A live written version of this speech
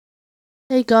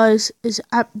Hey guys, it's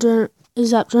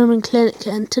Abderrahman Clinic,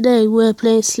 and today we're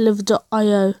playing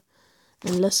Slither.io,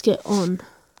 and let's get on.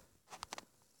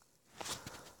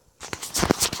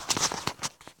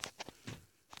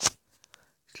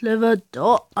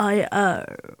 Slither.io.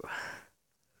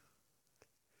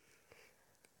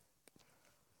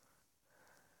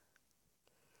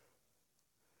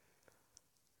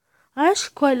 I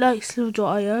actually quite like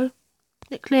Slither.io.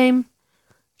 Nickname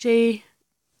JK2.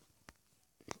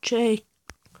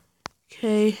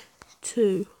 I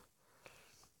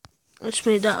just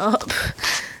made that up.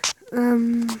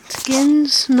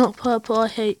 Skins, not purple, I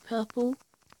hate purple.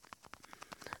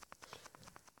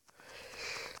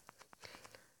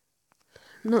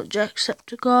 Not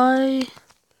Jacksepticeye.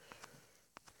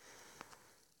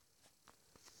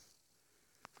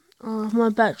 Oh, my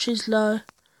battery's low.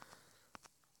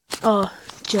 Oh,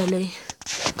 jelly.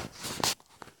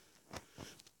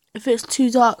 If it's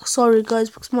too dark, sorry guys,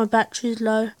 because my battery's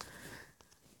low.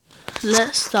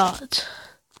 Let's start.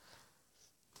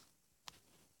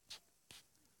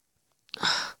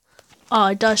 Oh,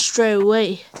 I died straight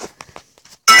away.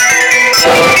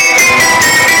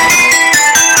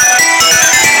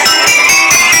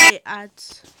 It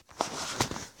adds.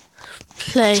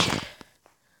 Play.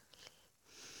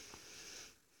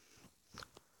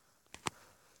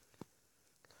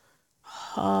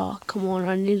 Oh, come on,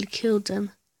 I nearly killed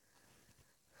them.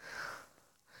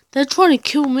 They're trying to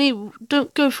kill me.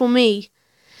 Don't go for me.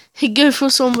 Go for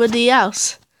somebody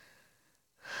else.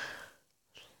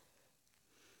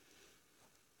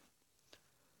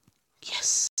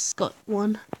 Yes, got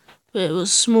one. But it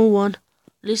was a small one.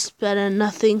 At least better than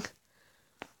nothing.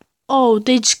 Oh,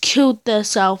 they just killed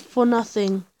themselves for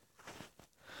nothing.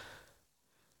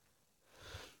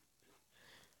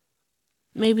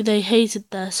 Maybe they hated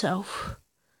themselves.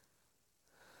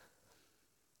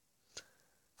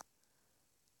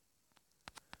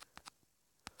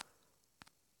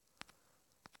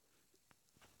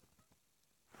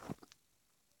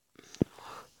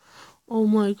 Oh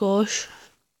my gosh.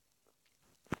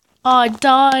 Oh, I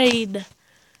died.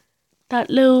 That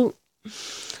little...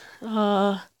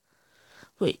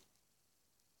 Wait.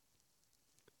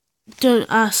 Don't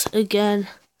ask again.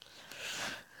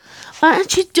 I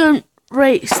actually don't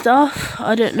rate stuff.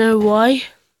 I don't know why.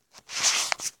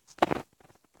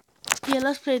 Yeah,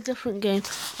 let's play a different game.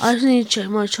 I just need to check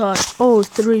my charge. Oh,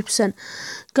 3%.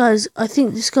 Guys, I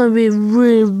think this is going to be a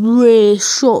really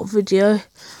short video.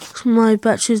 My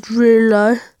battery's really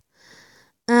low.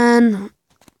 And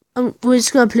we're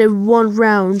just going to play one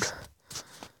round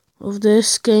of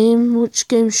this game. Which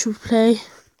game should we play?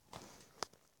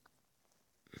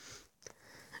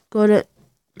 Got it.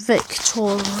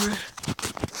 Victor.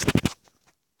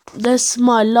 This is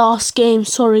my last game.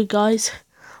 Sorry, guys.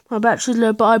 My battery's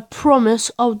low, but I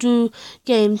promise I'll do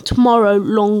game tomorrow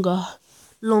longer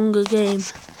game.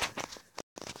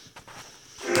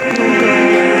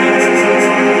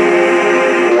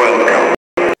 Welcome.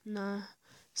 No,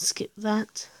 skip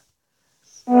that.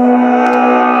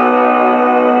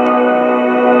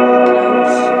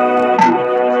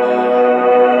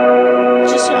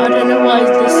 I don't know why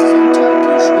this is in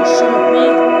Turkish. It shouldn't be.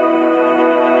 No.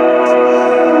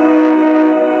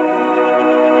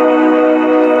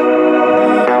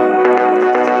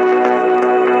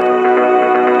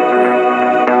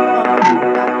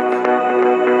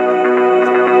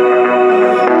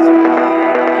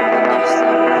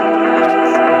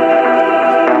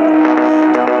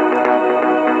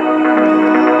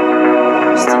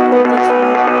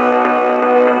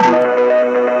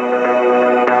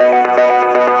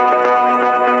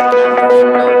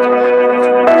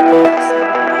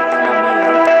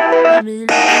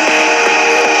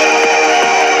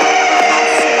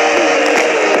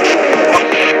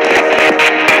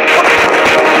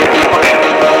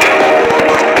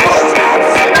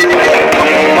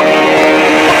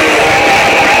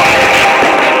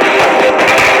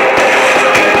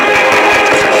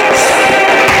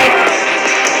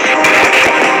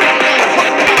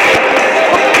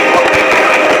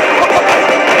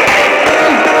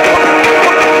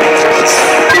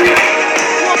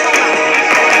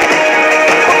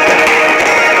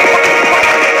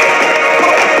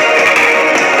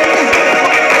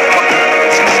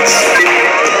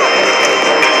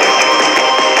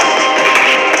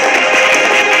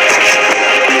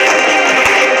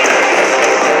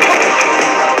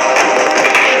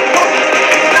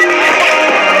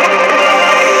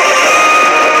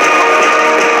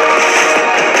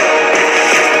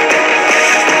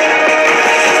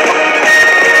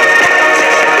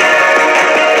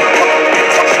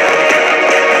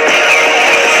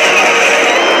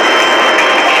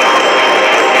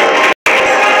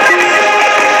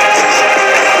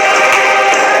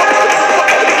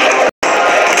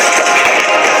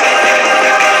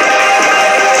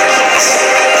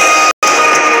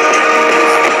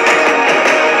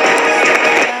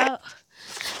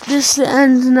 is the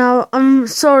end now. I'm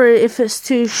sorry if it's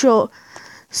too short.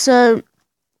 So,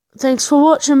 thanks for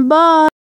watching. Bye.